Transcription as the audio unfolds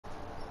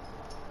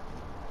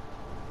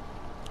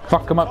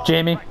Fuck him up,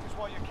 Jamie.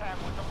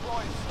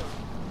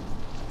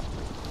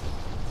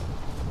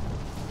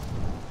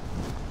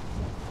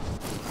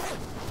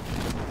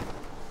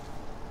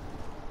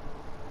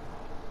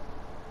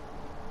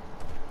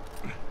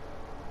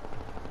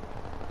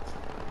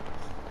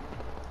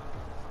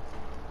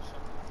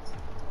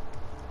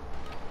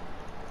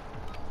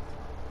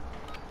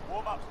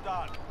 Warm-up's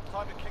done.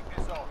 Time to kick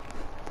this off.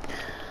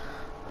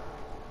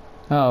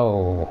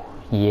 Oh,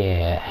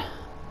 yeah.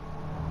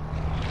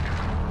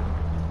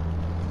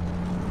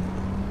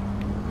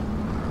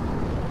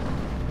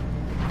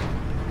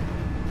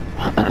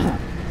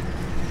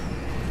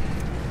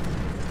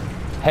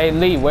 Hey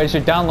Lee, where's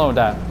your download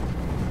at?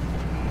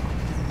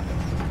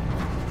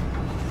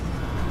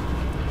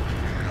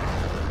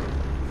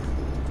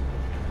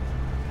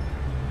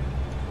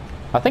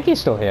 I think he's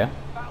still here.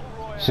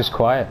 It's just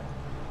quiet.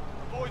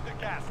 Avoid the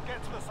gas.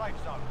 Get to the safe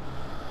zone.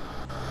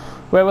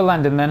 Where we're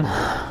landing then?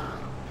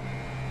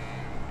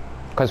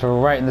 Because we're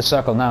right in the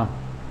circle now.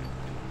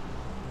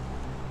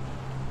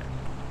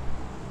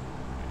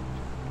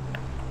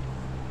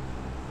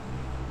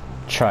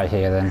 Try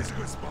here then.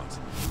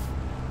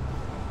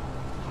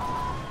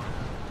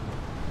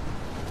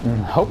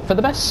 And hope for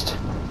the best.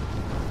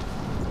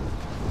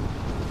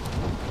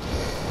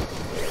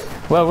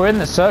 Well, we're in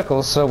the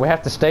circle, so we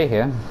have to stay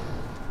here.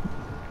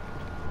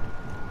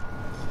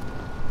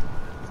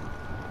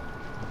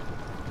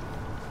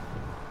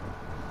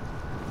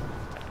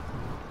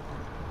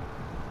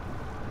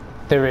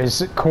 There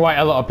is quite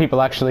a lot of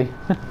people actually.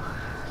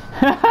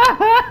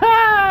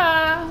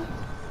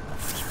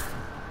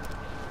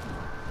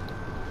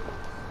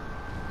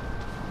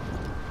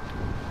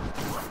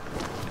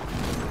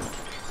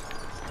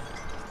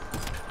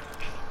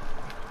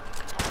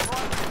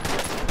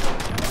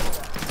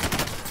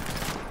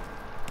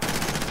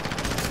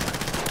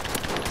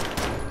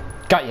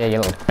 Got you, you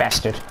little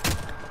bastard.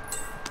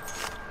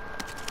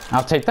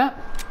 I'll take that.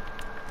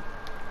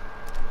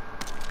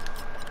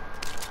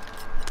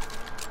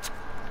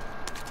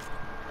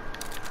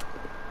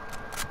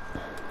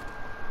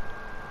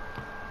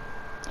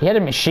 He had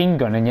a machine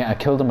gun and yet I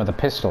killed him with a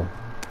pistol.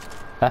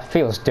 That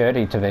feels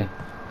dirty to me.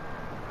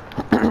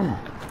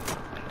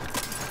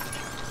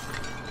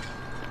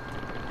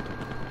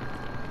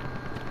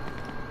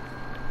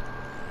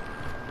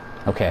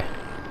 Okay.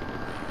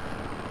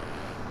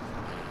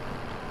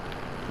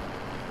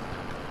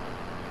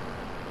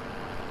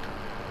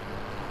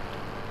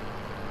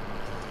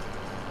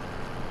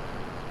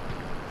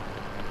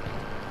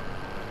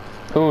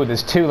 Ooh,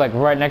 there's two like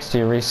right next to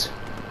you, Reese.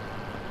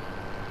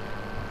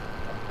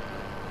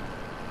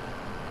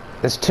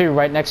 There's two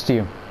right next to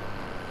you.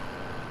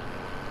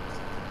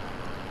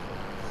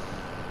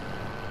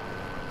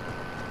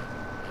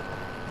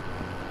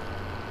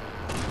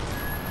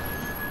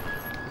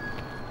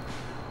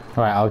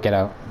 Alright, I'll get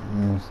out.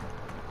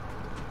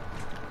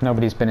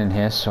 Nobody's been in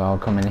here, so I'll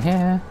come in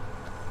here.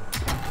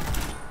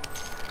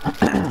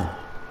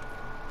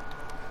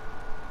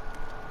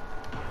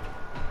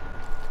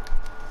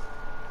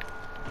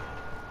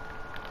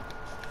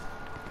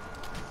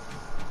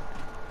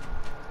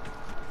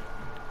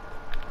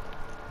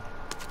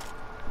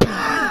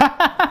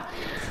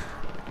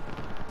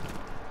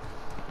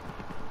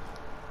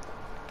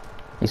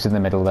 He's in the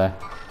middle there.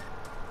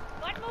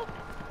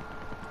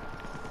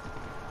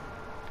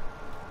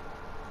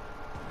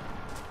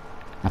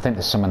 I think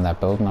there's someone in that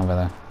building over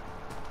there.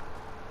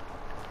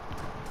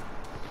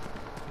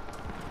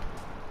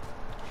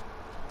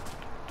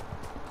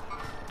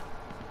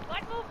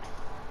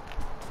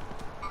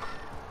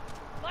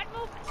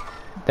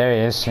 There he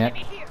is, yeah.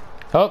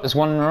 Oh, there's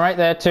one right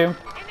there too.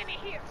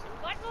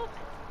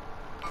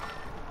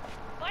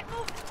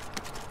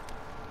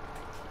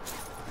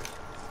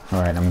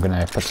 Alright, I'm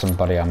gonna put some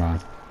body armor on.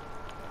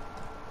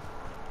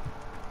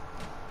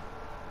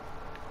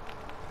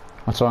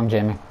 What's wrong,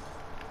 Jamie?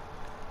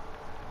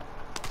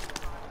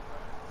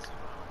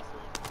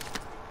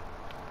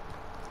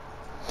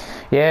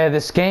 Yeah,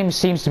 this game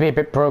seems to be a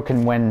bit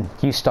broken when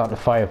you start to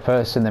fire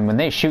first, and then when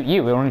they shoot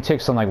you, it only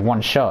takes them like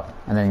one shot,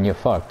 and then you're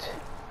fucked.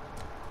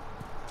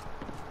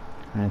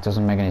 And it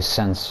doesn't make any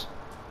sense.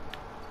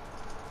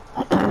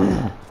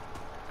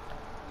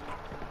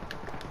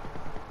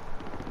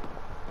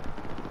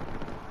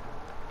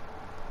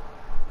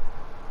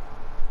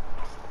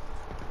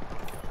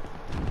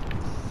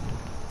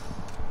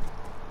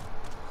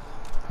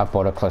 I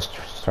bought a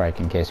cluster strike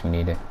in case we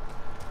need it.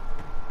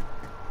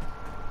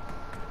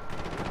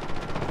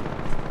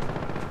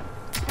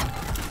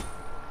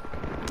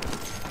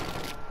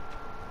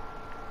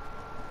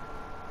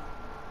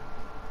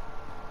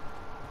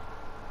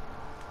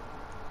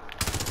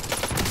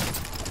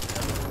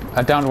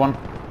 I downed one.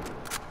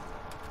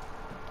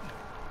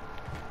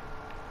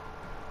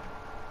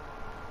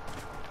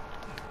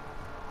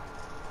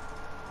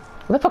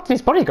 Where the fuck did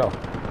his body go?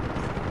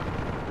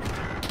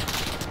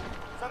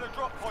 Set a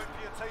drop point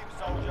for your team,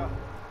 soldier.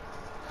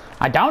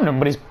 I downed him,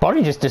 but his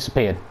body just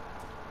disappeared.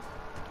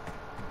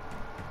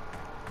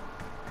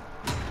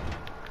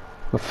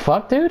 The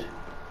fuck, dude?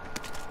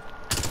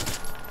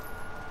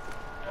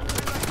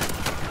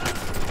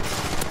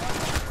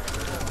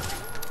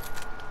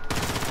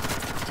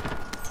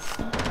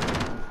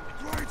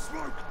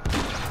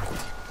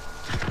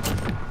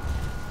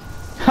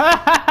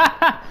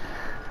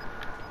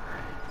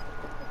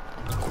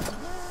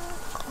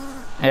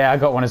 Yeah, I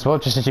got one as well,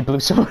 just as you blew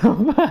someone up.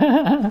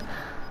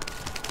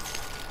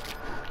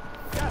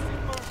 Gas is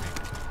moving.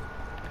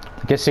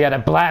 I guess you had a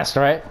blast,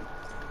 right?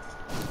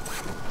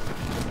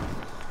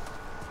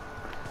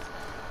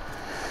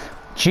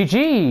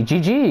 GG,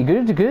 GG,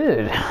 good,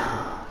 good.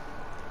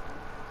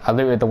 I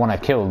looted the one I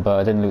killed, but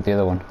I didn't loot the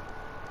other one.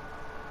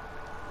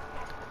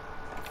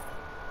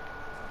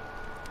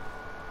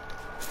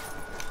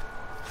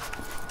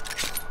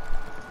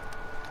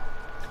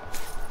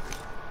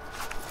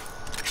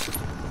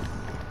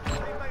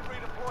 Teammate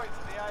redeployed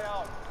to the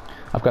AO.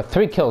 I've got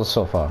 3 kills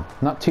so far,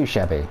 not too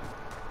shabby.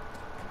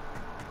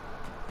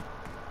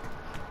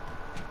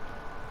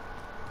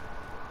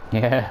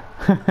 Yeah.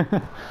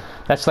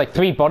 That's like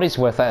 3 bodies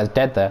worth that is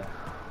dead there.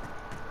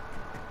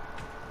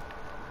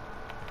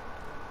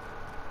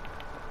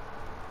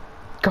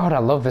 God, I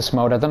love this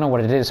mode. I don't know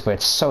what it is, but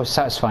it's so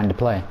satisfying to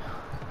play.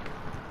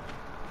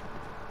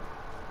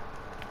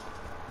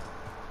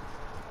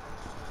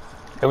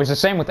 It was the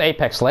same with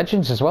Apex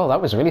Legends as well.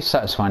 That was really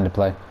satisfying to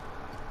play.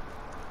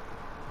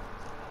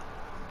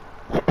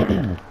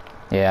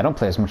 Yeah, I don't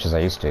play as much as I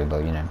used to,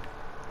 but you know.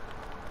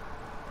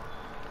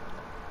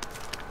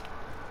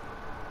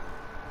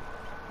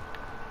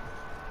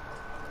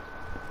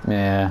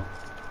 Yeah.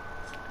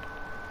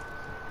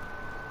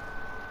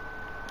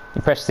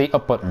 You press the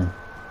up button.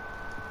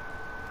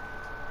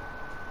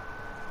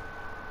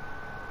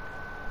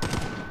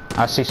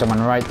 I see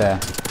someone right there.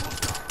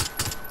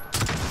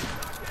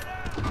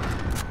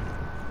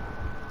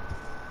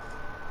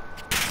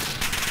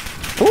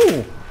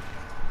 Ooh!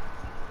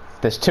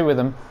 There's 2 of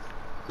them.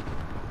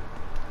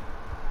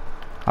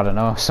 I don't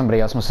know,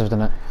 somebody else must have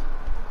done it.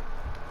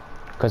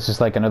 Because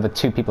there's like another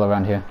 2 people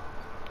around here.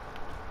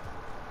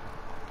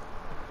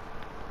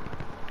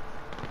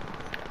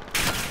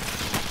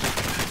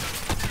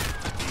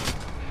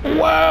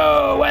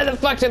 Whoa! Where the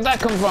fuck did that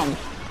come from?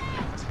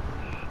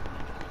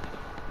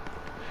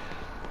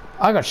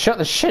 I got shot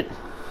to shit.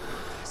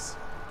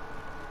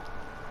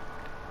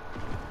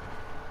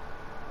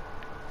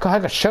 God, I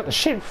got shot to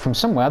shit from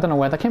somewhere. I don't know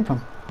where that came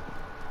from.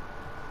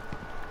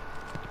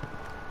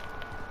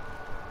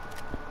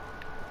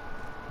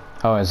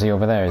 Oh, is he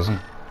over there, is he?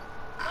 Never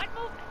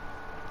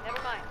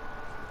mind.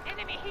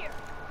 Enemy here.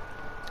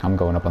 I'm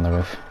going up on the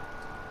roof.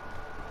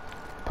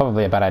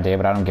 Probably a bad idea,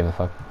 but I don't give a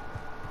fuck.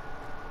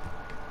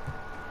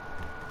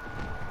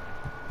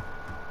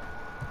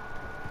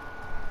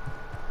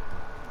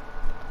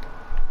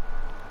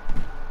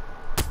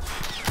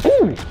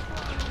 Ooh!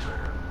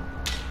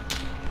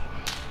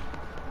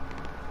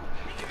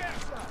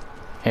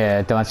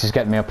 Yeah, Delancey's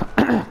getting me up.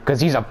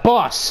 Because he's a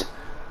boss!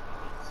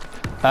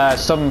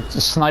 Some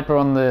sniper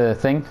on the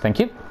thing, thank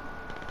you.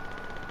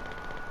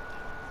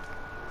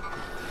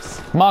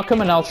 Mark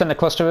him and I'll send a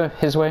cluster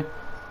his way.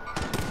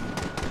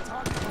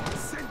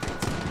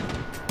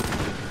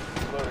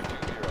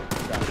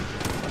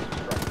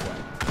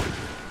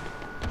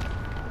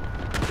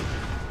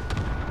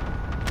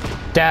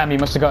 Damn, he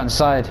must have got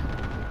inside.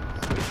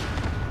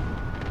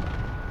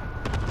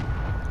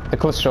 The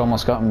cluster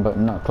almost got him, but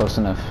not close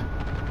enough.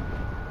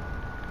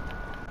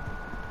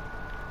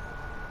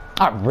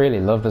 I really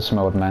love this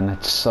mode, man.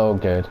 It's so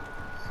good.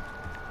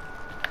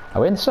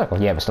 Are we in the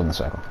circle? Yeah, we're still in the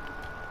circle.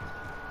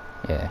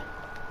 Yeah.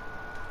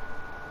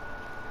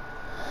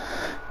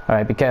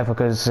 Alright, be careful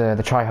because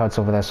the tryhard's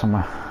over there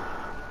somewhere.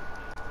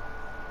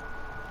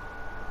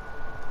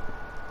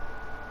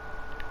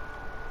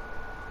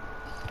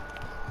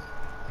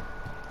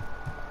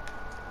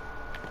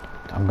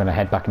 I'm gonna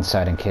head back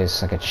inside in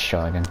case I get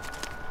shot again.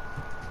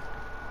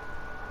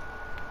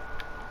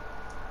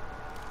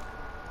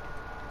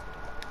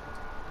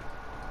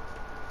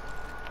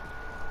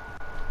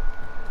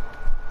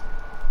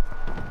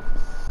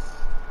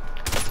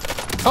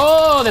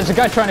 Oh, there's a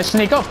guy trying to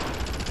sneak up.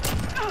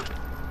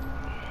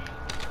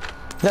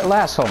 Little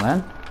asshole,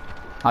 man.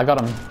 I got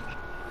him.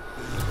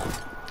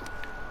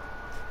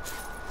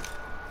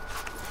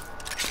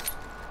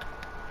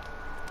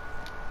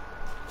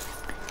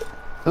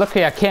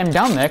 Luckily, I came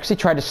down there because he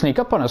tried to sneak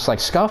up on us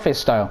like Scarface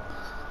style.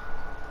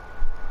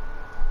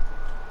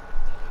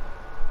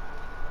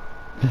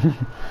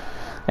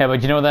 Yeah,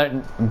 but you know that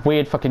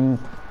weird fucking...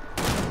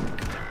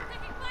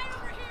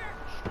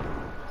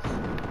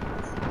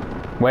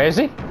 Where is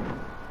he?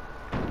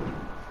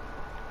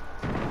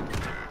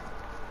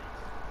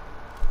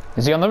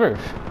 Is he on the roof?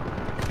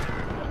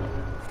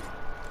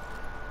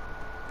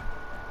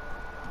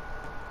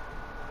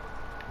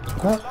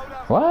 What?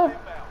 What?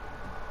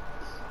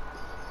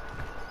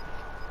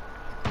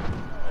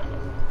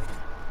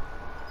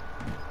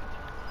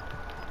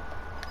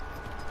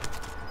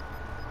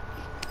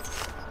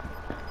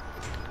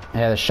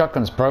 Yeah, the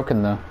shotgun's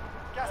broken though.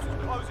 Gas is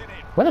closing in.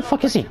 Where the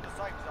fuck is he? The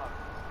safe zone.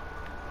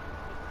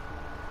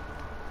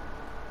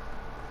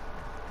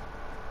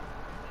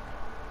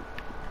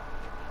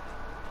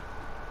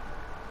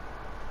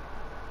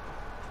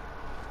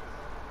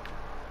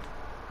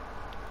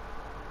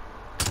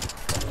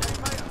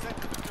 Teammate has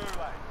entered the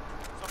gulag.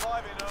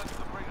 Surviving earns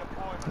them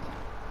redeployment.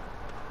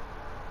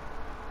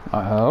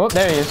 Oh,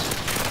 there he is.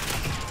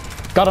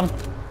 Got him.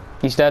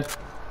 He's dead.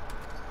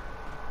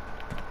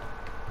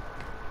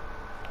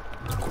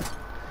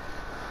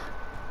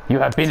 You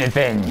have been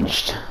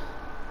avenged.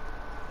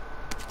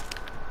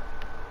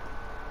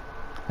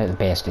 Little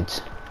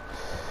bastards.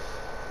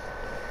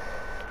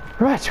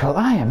 Right, well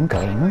I am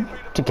going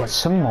to get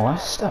some more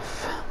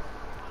stuff.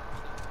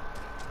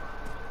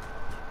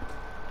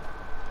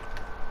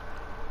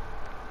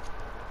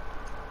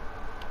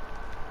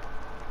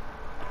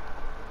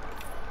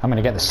 I'm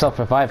gonna get the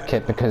self-revive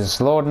kit because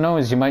Lord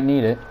knows you might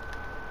need it.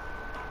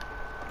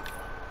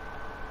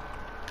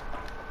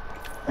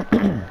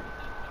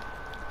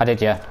 I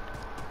did, yeah.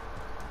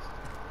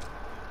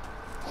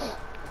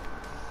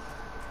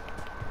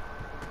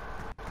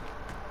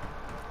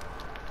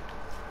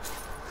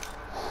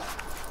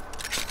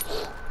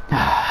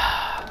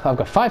 I've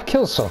got 5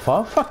 kills so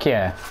far, fuck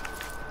yeah.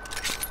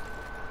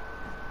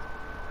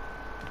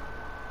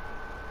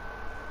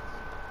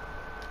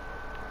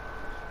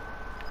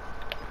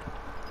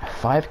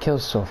 Five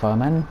kills so far,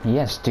 man.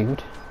 Yes,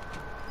 dude.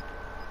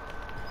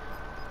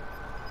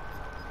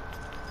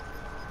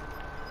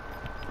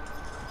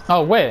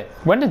 Oh, wait.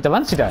 When did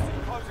Delancey die?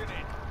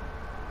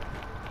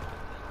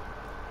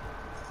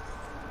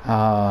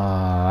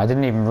 I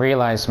didn't even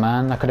realize,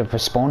 man. I could have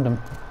respawned him.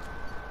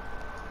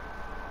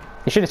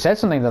 You should have said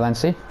something,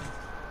 Delancey.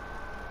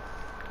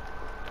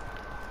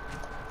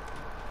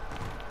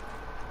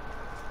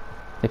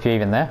 If you're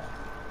even there.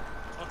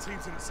 Our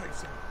team's in a safe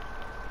zone.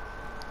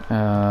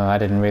 I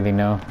didn't really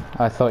know.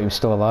 I thought he was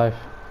still alive.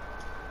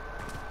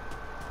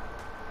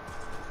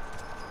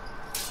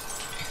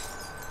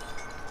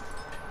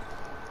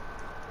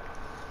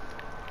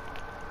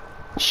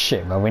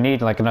 Shit, well we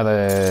need like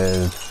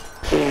another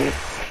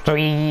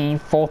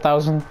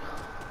 4,000.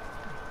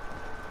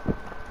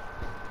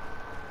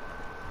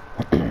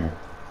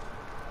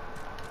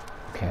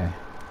 Okay,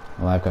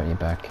 well I've got you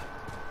back.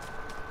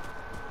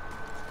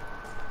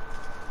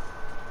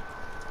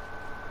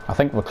 I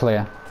think we're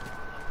clear.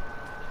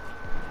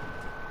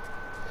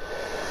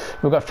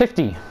 We've got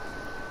 50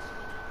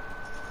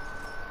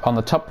 on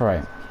the top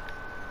right.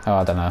 Oh,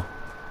 I don't know.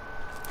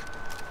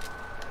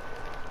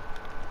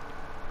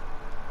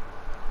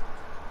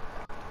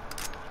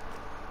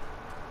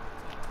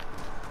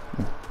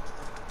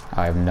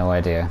 I have no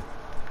idea.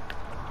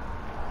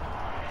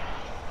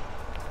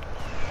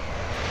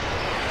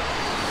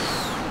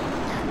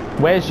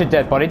 Where's your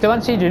dead body,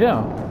 Delancey? Do you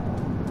know?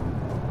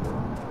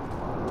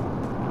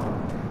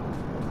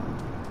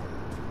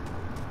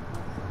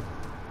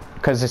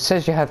 Because it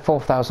says you had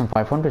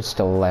 4,500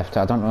 still left.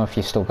 I don't know if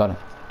you still got it.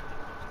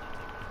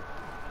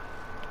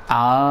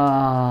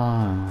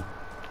 Ah.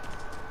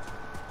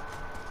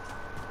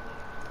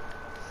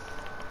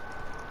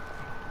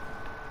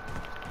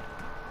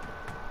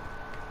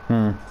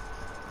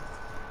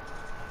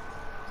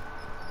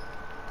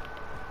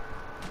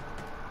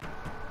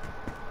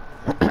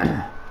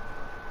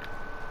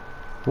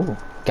 Ooh,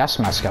 gas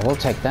mask. I will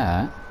take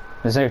that.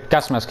 There's a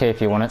gas mask here if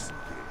you want it.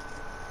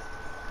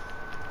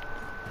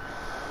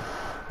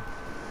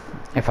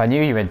 If I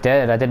knew you were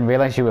dead, I didn't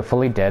realize you were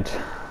fully dead.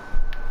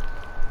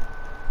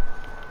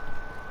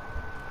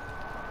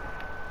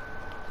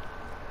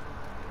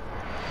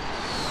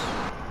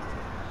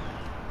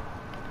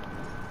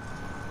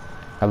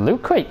 A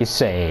loot crate, you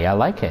say? I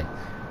like it.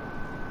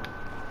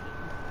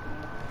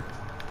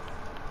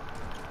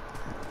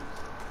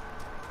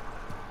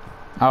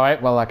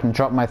 Alright, well I can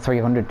drop my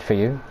 300 for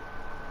you.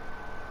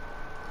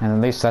 And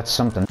at least that's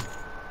something.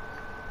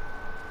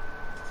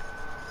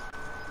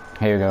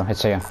 Here you go,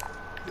 it's here.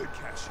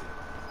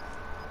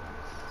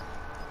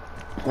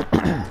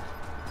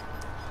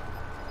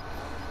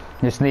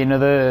 Just need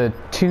another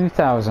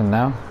 2,000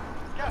 now.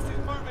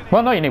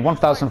 Well, no, you need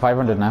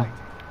 1,500 now.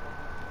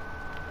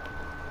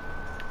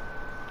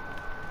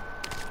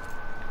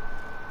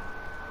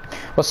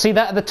 Well, see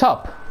that at the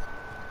top?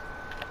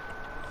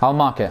 I'll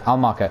mark it, I'll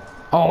mark it.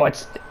 Oh,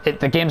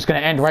 the game's gonna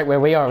end right where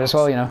we are as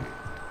well, you know.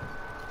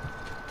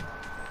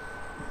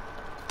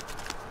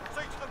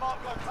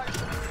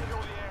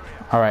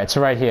 Alright, it's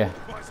right here.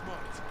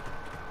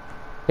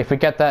 If we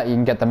get that, you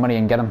can get the money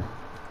and get them.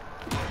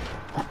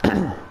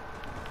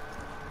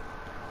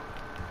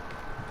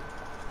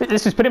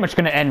 This is pretty much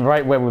going to end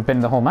right where we've been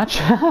the whole match.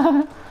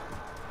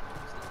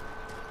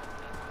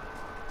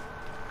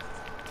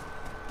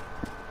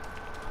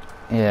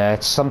 Yeah,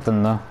 it's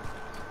something though.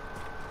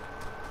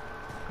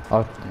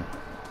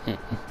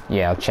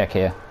 Yeah, I'll check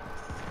here.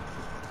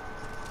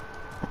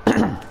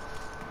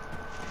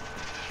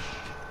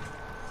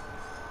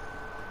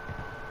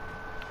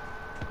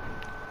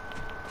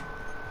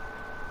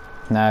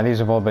 Nah, these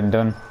have all been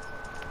done.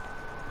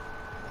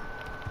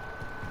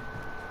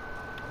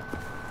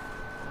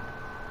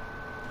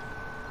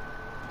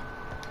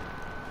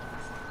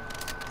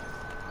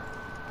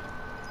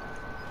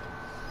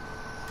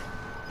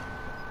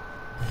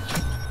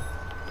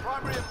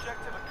 Primary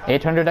objective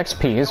 800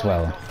 XP as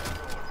well.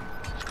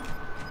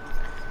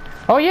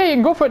 Oh yeah, you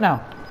can go for it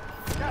now.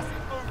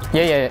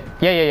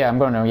 Yeah, I'm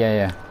going now,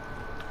 yeah.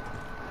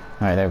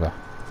 Alright, there we go.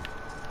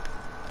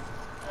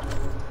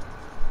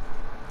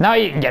 Now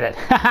you can get it.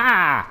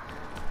 Haha!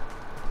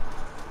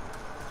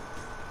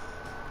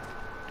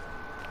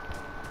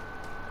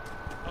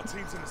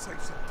 team's in the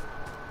safe zone.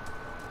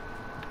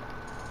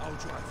 I'll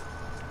drive.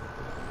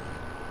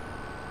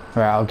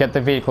 Right, I'll get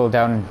the vehicle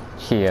down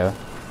here.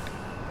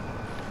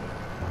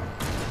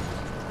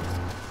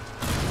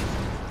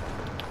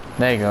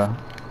 There you go.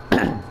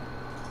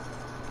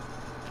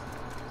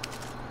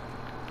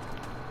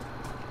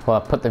 Well,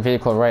 I'll put the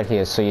vehicle right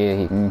here so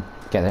you can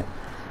get it.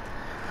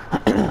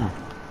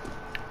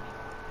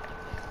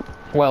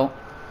 Well,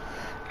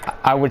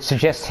 I would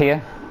suggest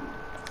here,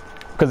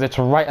 because it's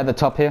right at the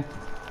top here.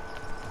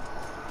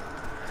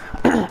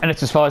 And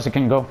it's as far as it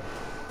can go.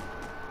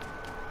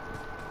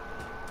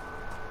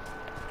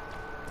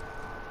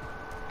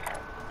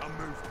 I'm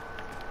moving.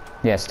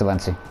 Yeah, still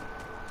empty.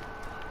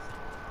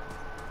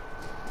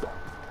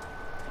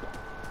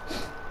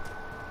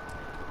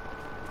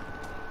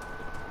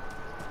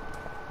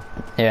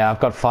 Yeah, I've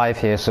got 5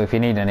 here, so if you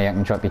need any, I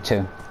can drop you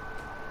 2.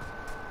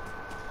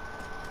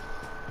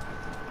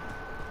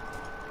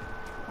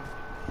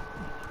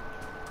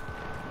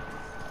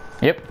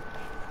 Yep.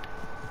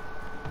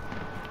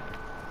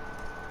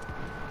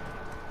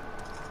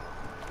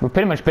 We've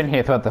pretty much been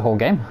here throughout the whole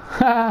game.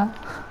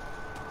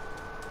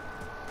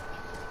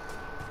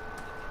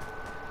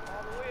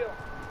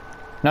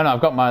 No, I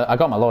got my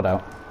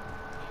loadout.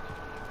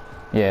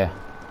 Yeah.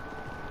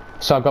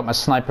 So I've got my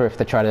sniper if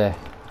they try to.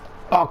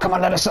 Oh, come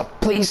on, let us up,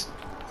 please.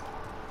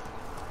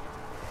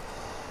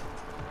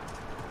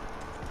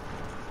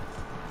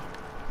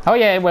 Oh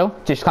yeah, it will.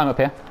 Just climb up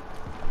here.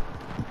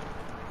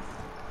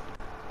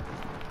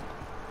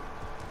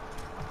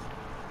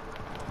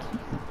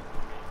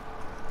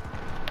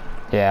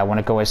 Yeah, I want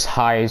to go as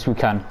high as we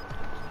can.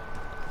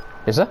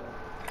 Is there?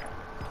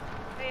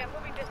 Hey, I'm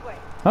moving this way.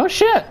 Oh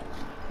shit!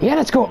 Yeah,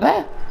 let's go up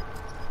there.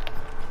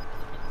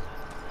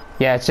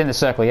 Yeah, it's in the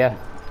circle, yeah.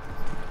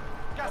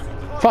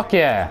 Fuck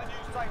yeah.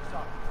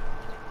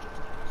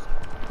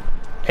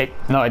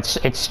 No,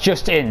 it's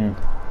just in.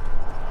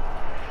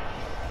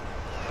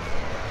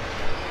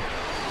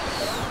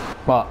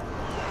 What?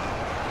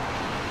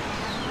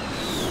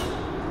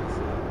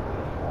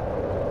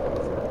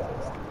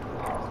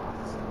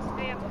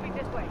 Hey, I'm moving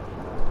this way.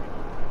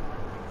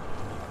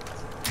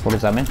 What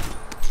does that mean?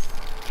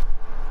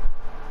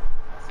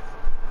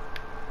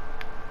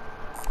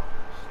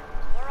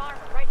 More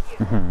armor right here.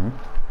 Mm-hmm.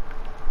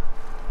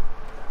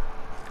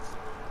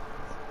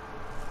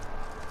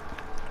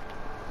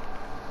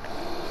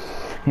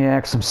 Yeah,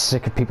 because I'm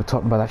sick of people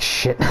talking about that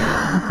shit.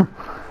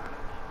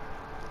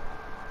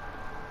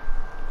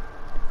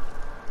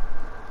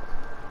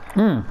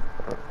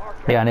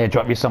 Yeah, I need to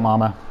drop you some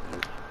armor.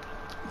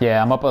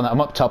 Yeah, I'm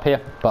up top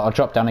here, but I'll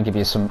drop down and give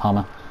you some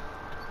armor.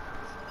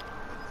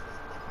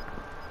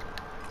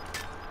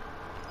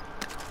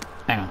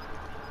 Hang on.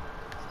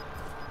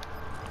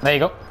 There you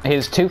go.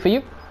 Here's 2 for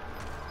you.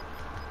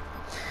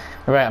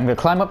 Right, I'm gonna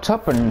climb up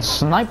top and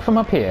snipe from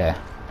up here.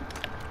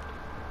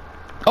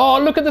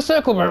 Oh, look at the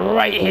circle. We're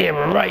right here.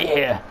 We're right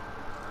here.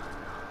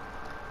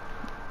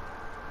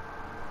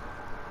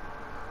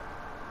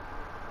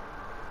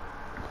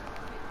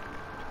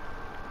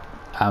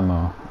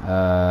 Ammo.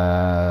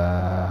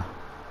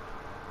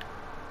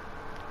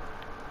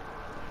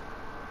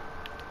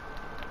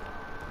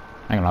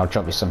 Hang on, I'll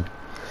drop you some.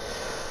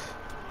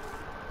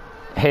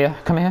 Here,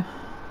 come here.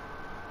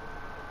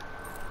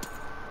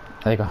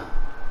 There you go.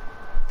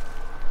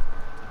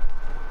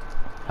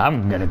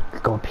 I'm gonna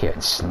go up here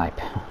and snipe.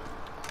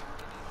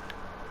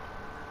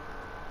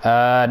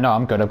 No,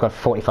 I'm good. I've got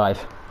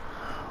 45.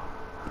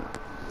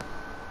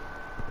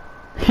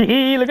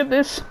 Hehe, look at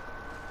this.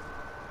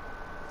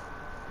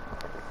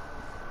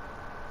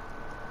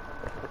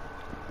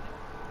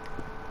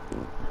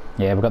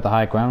 Yeah, we've got the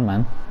high ground,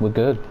 man. We're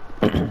good.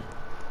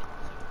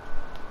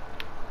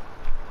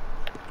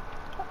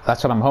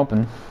 That's what I'm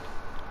hoping.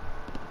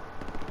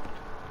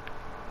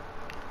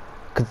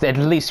 Because at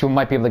least we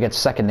might be able to get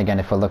second again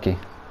if we're lucky.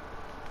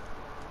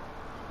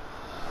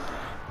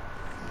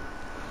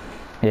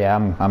 Yeah,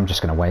 I'm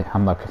just gonna wait.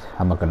 I'm not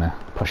gonna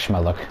push my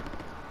luck.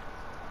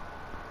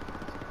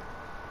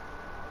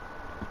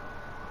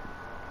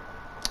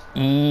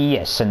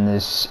 Yes, and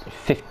there's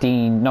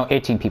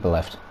 18 people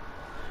left.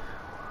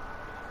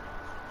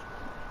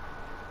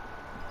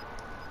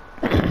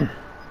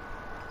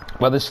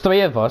 Well, there's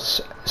 3 of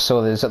us,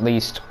 so there's at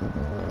least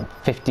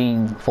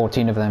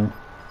 14 of them.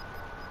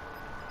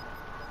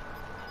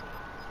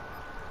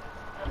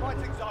 The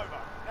fighting's over.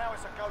 Now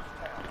it's a ghost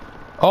town.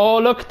 Oh,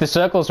 look, the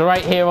circle's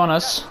right here on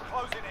us.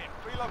 Closing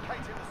in.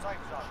 Relocating the safe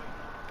zone.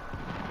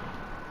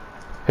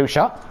 Who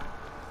shot?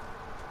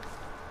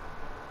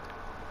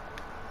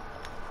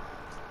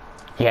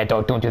 Yeah,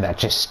 don't do that.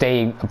 Just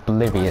stay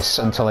oblivious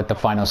until like the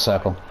final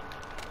circle.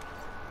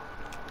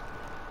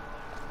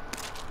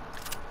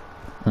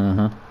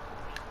 Mm-hmm.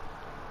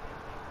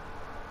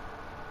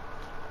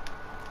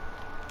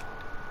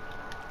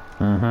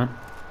 Mm-hmm.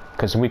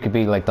 Because we could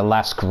be like the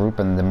last group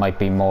and there might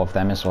be more of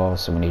them as well,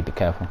 so we need to be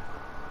careful.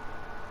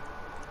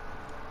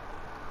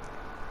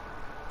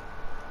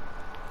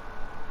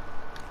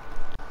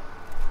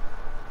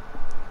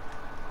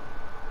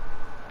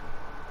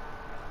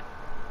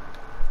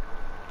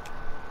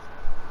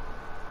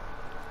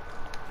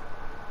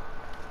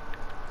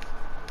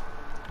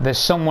 There's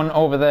someone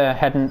over there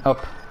heading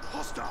up.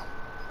 Hostile.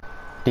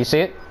 Do you see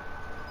it?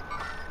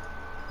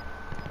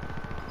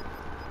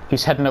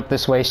 He's heading up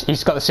this way.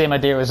 He's got the same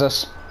idea as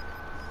us.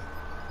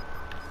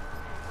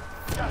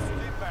 Gas is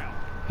inbound.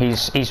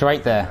 He's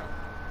right there.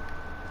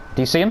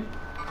 Do you see him?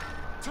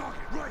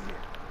 Target right here.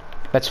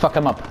 Let's fuck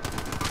him up.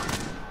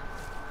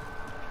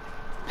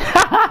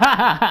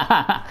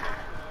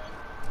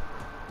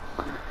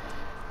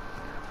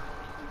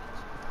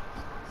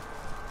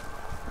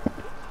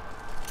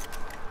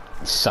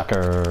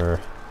 Sucker.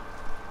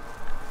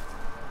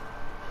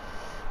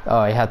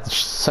 Oh, he had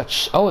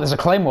such... Oh, there's a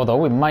claymore though.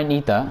 We might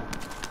need that.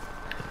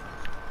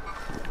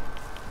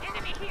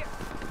 Enemy here.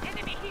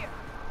 Enemy here.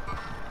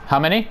 How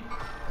many?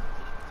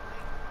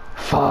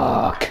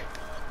 Fuck.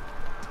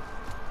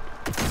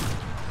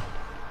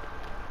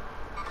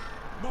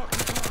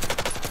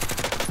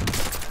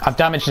 I've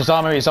damaged his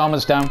armor. His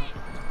armor's down.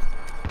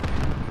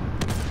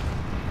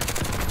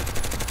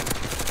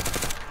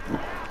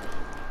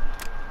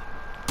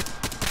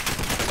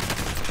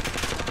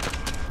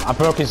 I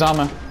broke his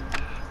armor.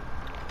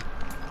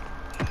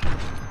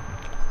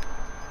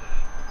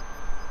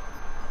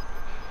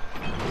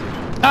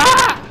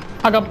 Ah!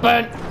 I got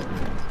burnt.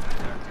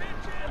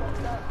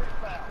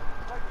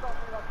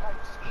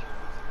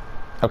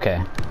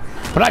 Okay.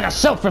 But I got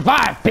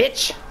self-revive,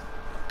 bitch!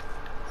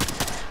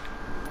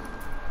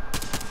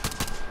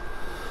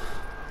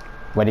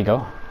 Where'd he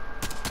go?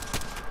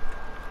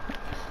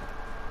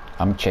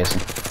 I'm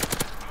chasing.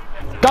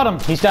 Got him!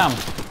 He's down.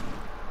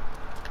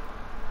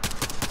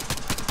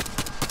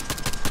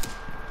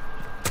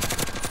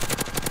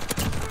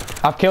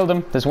 I've killed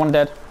him. There's one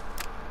dead.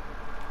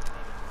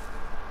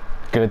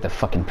 Good, the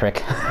fucking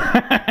prick.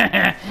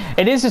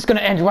 It is just gonna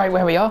end right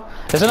where we are.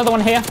 There's another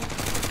one here.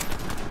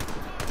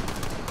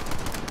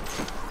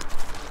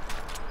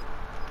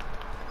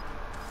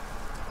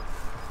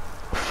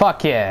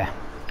 Fuck yeah.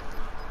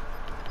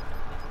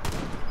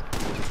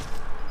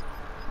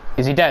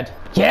 Is he dead?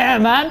 Yeah,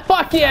 man!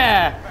 Fuck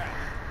yeah!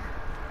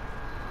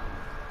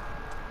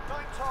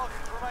 9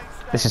 targets remain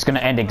standing. This is gonna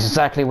end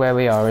exactly where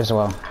we are as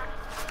well.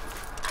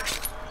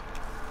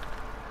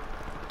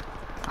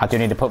 I do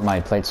need to put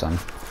my plates on.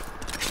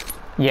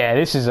 Yeah,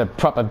 this is a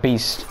proper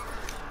beast.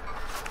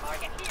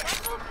 Target here.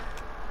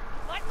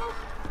 Light move.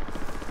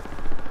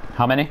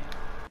 How many?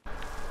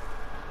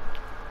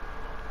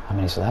 How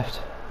many's left?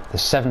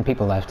 There's 7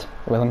 people left.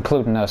 Well,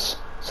 including us.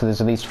 So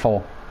there's at least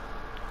 4.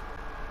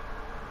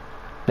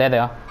 There they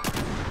are.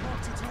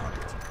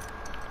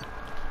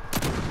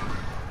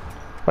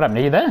 What happened?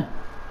 Are you there?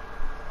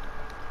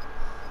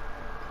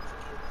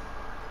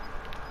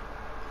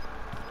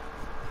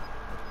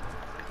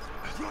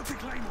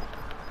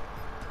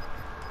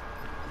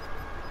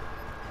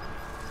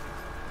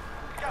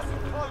 Gas is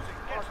closing.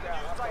 Get to the new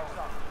safe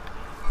zone.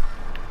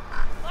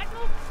 Light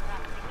move.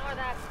 Ignore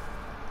that.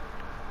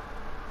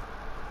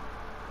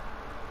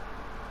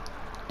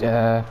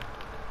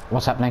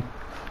 What's happening?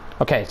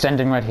 Okay, it's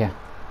ending right here.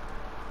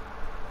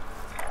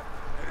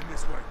 Heading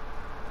this way.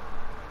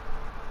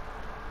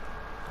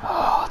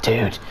 Oh,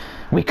 dude.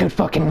 We could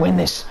fucking win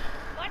this.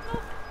 Light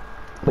move.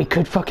 We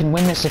could fucking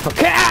win this if we...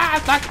 Ah,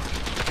 fuck!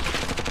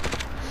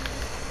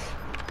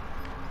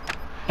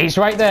 He's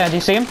right there. Do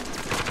you see him?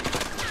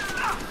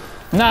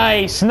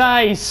 Nice,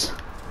 nice.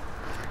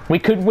 We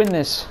could win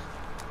this.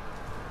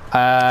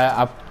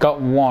 I've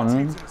got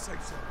 1.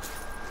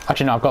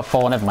 Actually, no, I've got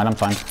 4. Never mind, I'm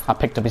fine. I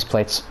picked up his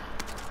plates.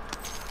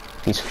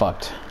 He's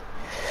fucked.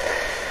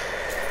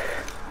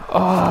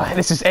 Oh,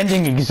 this is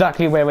ending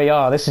exactly where we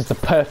are. This is the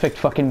perfect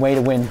fucking way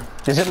to win.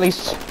 There's at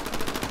least...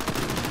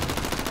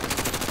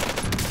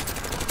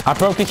 I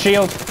broke his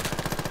shield.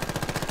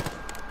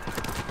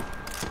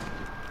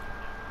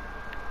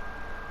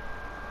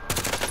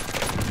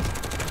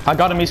 I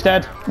got him, he's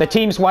dead. The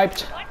team's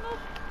wiped. Light move.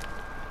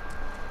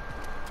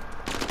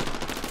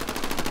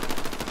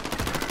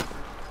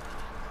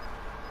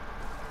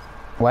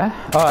 Where?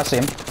 Oh, I see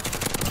him.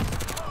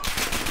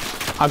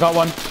 I got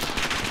one.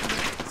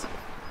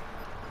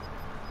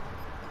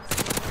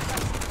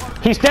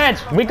 He's dead!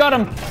 We got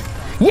him!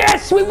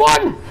 Yes! We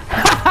won!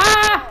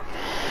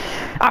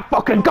 I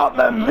fucking got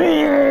them!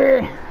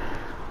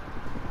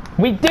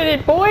 We did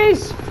it,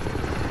 boys!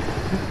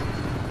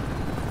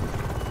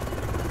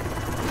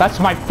 That's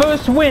my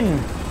first win!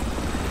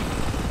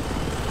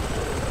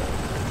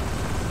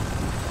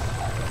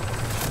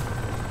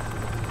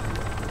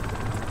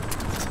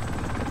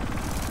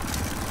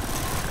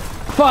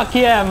 Fuck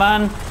yeah,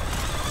 man!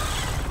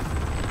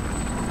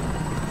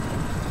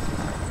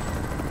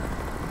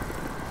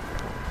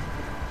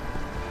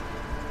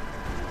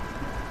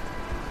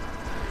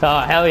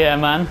 Oh, hell yeah,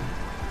 man.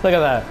 Look at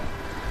that.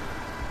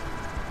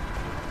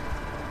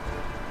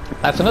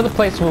 That's another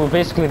place where we're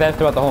basically there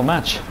throughout the whole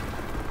match.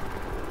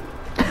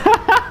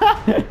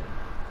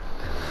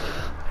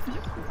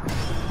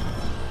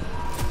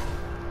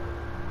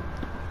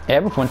 Yeah,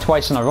 we've won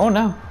twice in a row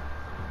now.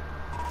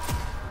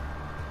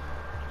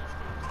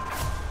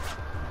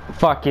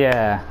 Fuck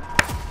yeah.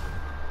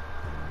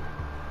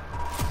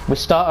 We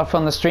started off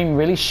on the stream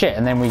really shit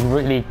and then we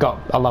really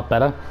got a lot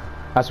better.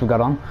 as we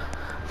got on.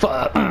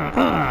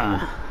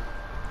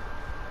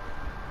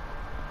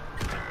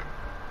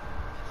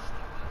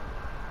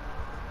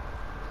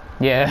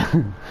 Yeah.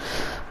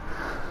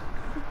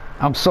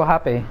 I'm so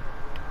happy.